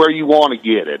 Get it where you want to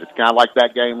get it. It's kind of like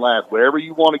that game last. Wherever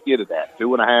you want to get it at.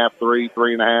 2.5, 3,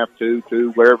 3.5,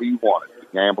 2, wherever you want it. The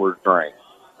gambler's dream.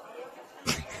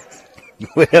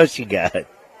 What else you got?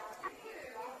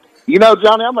 You know,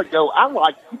 Johnny, I'm going to go.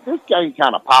 This game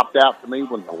kind of popped out to me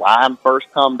when the line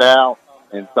first come out.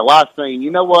 And so I seen,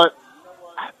 you know what?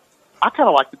 I kind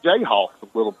of like the Jayhawks a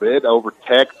little bit over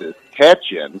Texas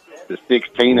catching the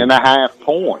 16.5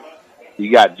 points.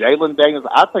 You got Jalen Daniels.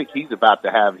 I think he's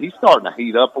starting to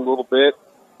heat up a little bit,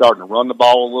 starting to run the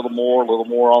ball a little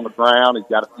more on the ground. He's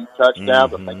got a few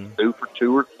touchdowns. I think he's due for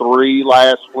 2 or 3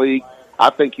 last week. I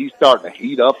think he's starting to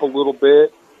heat up a little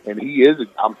bit, and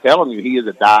I'm telling you, he is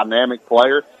a dynamic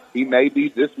player. This may be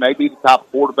the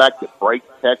top quarterback that breaks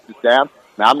Texas down.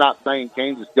 Now, I'm not saying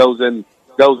Kansas goes into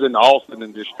Austin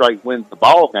and just straight wins the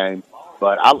ball game,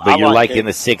 but you're like liking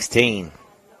the 16.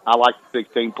 I like the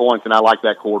 16 points, and I like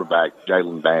that quarterback,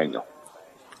 Jalen Daniels.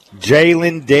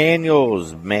 Jalen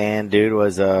Daniels, man, dude,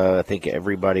 was I think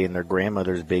everybody and their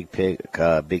grandmother's big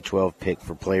 12 pick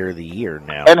for Player of the Year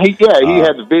now. And he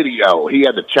had the video. He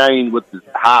had the chain with the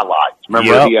highlights.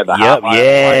 Remember, he had the highlights.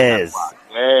 Yes.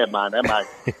 Yeah, man. That might.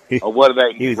 What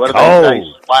are they? What are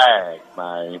they? Swag,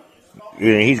 man.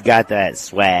 Yeah, he's got that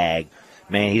swag.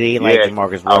 Man, he ain't like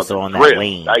Demarcus Russell on that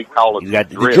lean. They call it the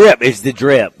drip. It's the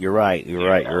drip. You're right.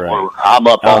 I'm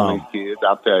up on these kids,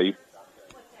 I'll tell you.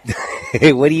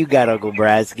 Hey, what do you got, Uncle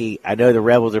Braskey? I know the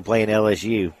Rebels are playing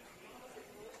LSU.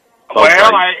 Well, they are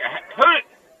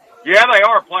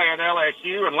playing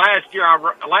LSU, and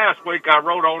last week I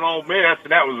wrote on Ole Miss,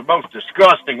 and that was the most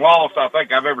disgusting loss I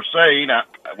think I've ever seen.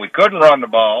 We couldn't run the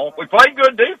ball. We played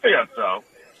good defense, though.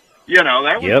 You know,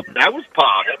 that was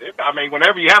positive. I mean,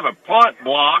 whenever you have a punt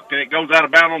blocked and it goes out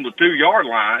of bounds on the 2-yard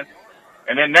line,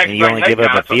 and then next and thing you only give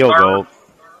up a field goal.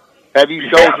 Have you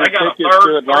sold your tickets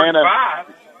to Atlanta?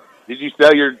 35. Did you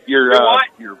sell your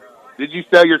Did you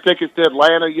sell your tickets to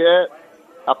Atlanta yet?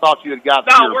 I thought you had got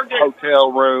your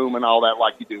hotel room and all that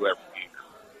like you do every year.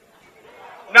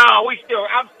 No,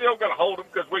 I'm still going to hold them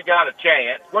because we got a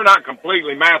chance. We're not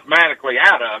completely mathematically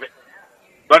out of it.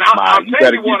 But I'll you tell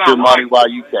better you what get your money while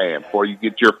you can before you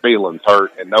get your feelings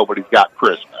hurt and nobody's got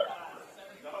Christmas.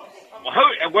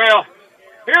 Well,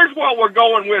 here's what we're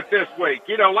going with this week.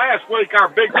 You know, last week our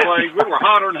big plays, we were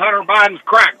hotter than Hunter Biden's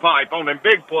crack pipe on them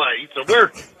big plays. So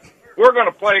we're going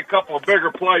to play a couple of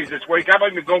bigger plays this week. I'm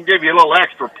even going to give you a little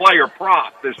extra player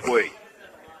prop this week.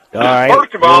 All right.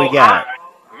 First of all,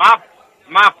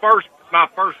 my first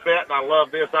bet, and I love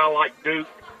this. I like Duke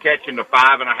catching the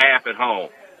 5.5 at home.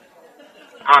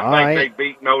 I think they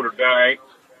beat Notre Dame.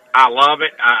 I love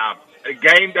it.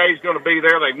 Game day is going to be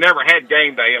there. They've never had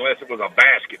game day unless it was a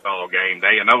basketball game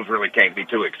day, and those really can't be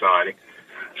too exciting.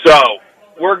 So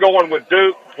we're going with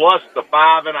Duke plus the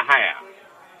 5.5.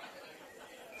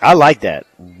 I like that.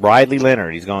 Riley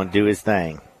Leonard, he's going to do his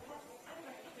thing.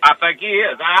 I think he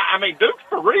is. I mean, Duke's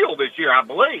for real this year, I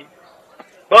believe.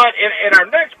 But in our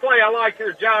next play I like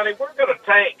here, Johnny, we're going to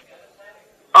take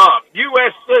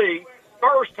USC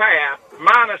first half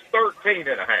minus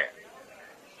 13.5.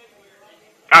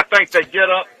 I think they get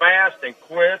up fast and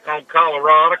quick on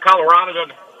Colorado.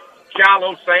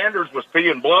 Shiloh Sanders was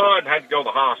peeing blood and had to go to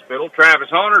the hospital. Travis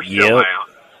Hunter's still out.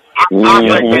 I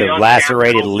think they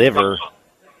lacerated liver.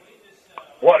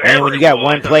 And when you got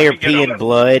one player peeing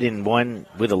blood and one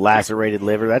with a lacerated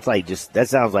liver, that's like that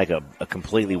sounds like a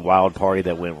completely wild party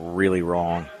that went really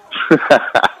wrong. Right.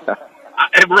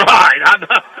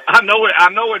 I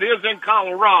know it is in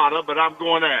Colorado, but I'm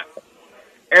going at it.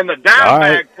 And the dime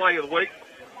bag play of the week.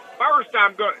 First,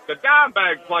 the dime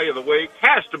bag play of the week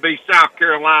has to be South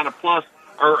Carolina plus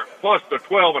the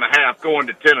 12.5 going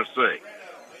to Tennessee.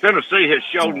 Tennessee has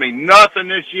showed me nothing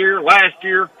this year. Last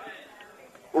year,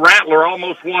 Rattler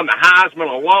almost won the Heisman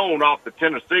alone off the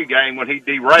Tennessee game when he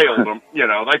derailed them. You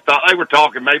know, they thought they were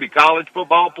talking maybe college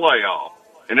football playoff.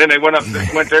 And then they went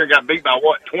there and got beat by,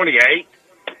 28?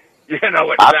 You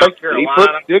know, at South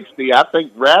Carolina. He put 60. I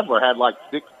think Rattler had like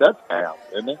 6 touchdowns,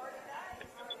 didn't he?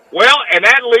 Well, and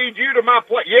that leads you to my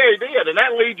play. Yeah, he did. And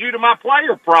that leads you to my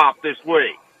player prop this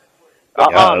week.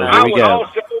 Here we go.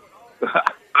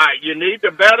 You need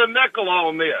to bet a nickel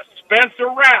on this. Spencer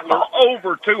Rattler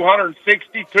over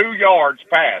 262 yards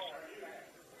pass.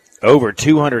 Over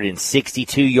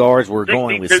 262 yards. We're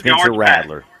going with Spencer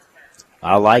Rattler.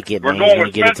 I like it, man. We're going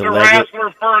with Spencer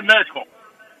Rattler for a nickel.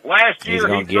 Last year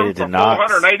he threw for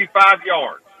 485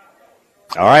 yards.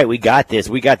 All right, we got this.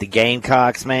 We got the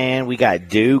Gamecocks, man. We got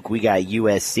Duke. We got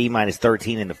USC minus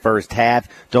 13 in the first half.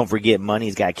 Don't forget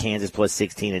Money's got Kansas plus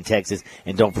 16 in Texas.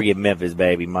 And don't forget Memphis,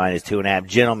 baby, minus 2.5.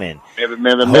 Gentlemen,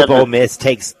 I hope Ole Miss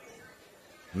takes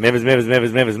Memphis,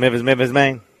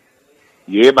 man.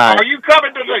 Yeah, man. Did you come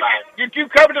to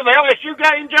the LSU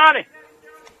game, Johnny?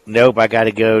 Nope, I got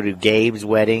to go to Gabe's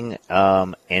wedding,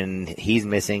 and he's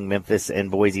missing Memphis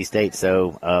and Boise State.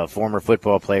 So, former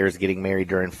football players getting married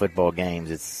during football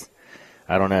games.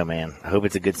 I don't know, man. I hope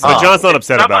it's a good sign. But John's not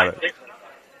upset about it.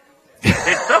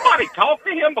 Did somebody talk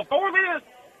to him before this?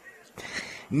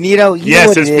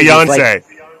 Yes, it's Beyonce.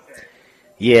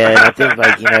 Yeah, I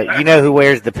think you know who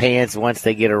wears the pants once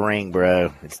they get a ring,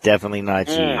 bro. It's definitely not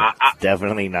you. It's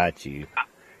definitely not you.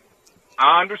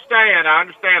 I understand.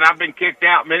 I've been kicked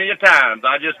out many a times.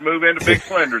 I just moved into Big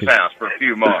Slender's house for a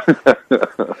few months.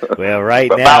 Well,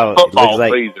 right now,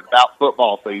 about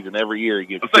football season, every year he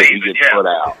gets put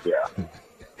out. Yeah.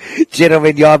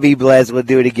 Gentlemen, y'all be blessed. We'll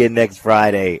do it again next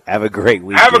Friday. Have a great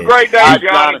weekend. Have a great day,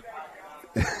 Johnny.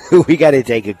 We got to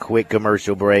take a quick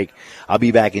commercial break. I'll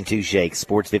be back in 2 shakes.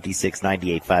 Sports 56,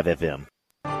 98.5 FM.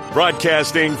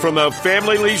 Broadcasting from the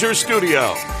Family Leisure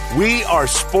Studio, we are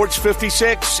Sports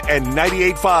 56 and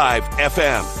 98.5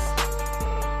 FM.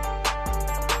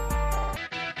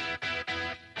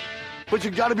 But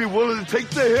you got to be willing to take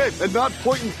the hit and not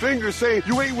pointing fingers saying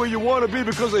you ain't where you want to be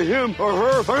because of him or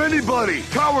her or anybody.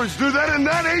 Cowards do that, and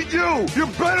that ain't you.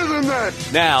 You're better than that.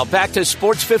 Now, back to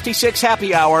Sports 56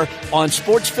 Happy Hour on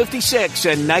Sports 56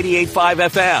 and 98.5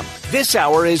 FM. This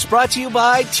hour is brought to you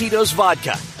by Tito's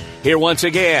Vodka. Here once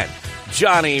again,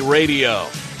 Johnny Radio.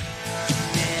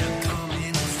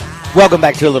 Welcome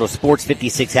back to a little Sports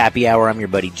 56 Happy Hour. I'm your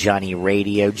buddy Johnny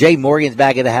Radio. Jay Morgan's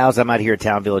back at the house. I'm out here at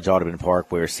Town Village Audubon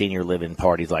Park where senior living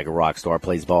parties like a rock star,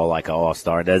 plays ball like an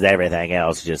all-star, does everything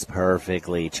else just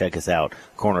perfectly. Check us out,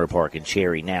 Corner of Park in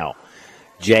Cherry. Now,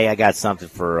 Jay, I got something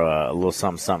for a little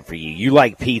something for you. You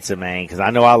like pizza, man, because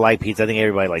I know I like pizza. I think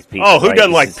everybody likes pizza. Oh, who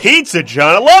doesn't like pizza,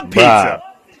 John? I love pizza.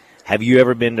 Have you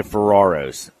ever been to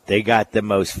Ferraro's? They got the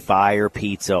most fire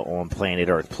pizza on planet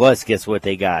Earth. Plus, guess what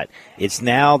they got? It's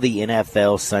now the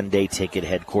NFL Sunday Ticket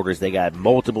headquarters. They got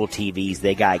multiple TVs.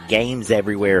 They got games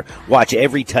everywhere. Watch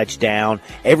every touchdown,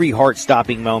 every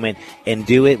heart-stopping moment, and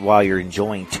do it while you're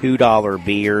enjoying $2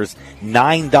 beers,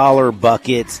 $9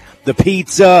 buckets, the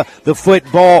pizza, the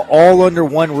football, all under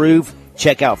one roof.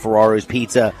 Check out Ferraro's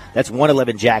Pizza. That's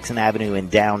 111 Jackson Avenue in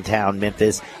downtown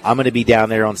Memphis. I'm going to be down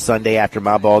there on Sunday after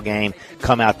my ball game.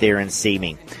 Come out there and see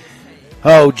me.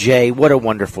 Oh, Jay, what a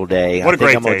wonderful day. What a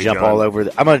great day, I'm going to jump all over.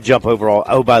 I'm going to jump over all.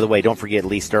 Oh, by the way, don't forget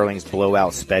Lee Sterling's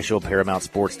blowout special,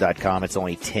 ParamountSports.com. It's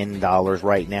only $10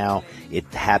 right now. It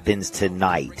happens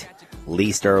tonight.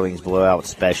 Lee Sterling's Blowout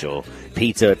Special.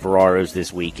 Pizza at Ferraro's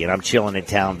this weekend. I'm chilling in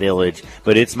Town Village,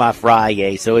 but it's my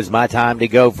Friday, so it's my time to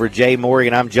go. For Jay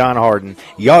Morgan, I'm John Harden.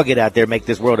 Y'all get out there, make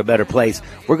this world a better place.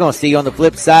 We're going to see you on the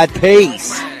flip side.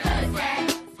 Peace.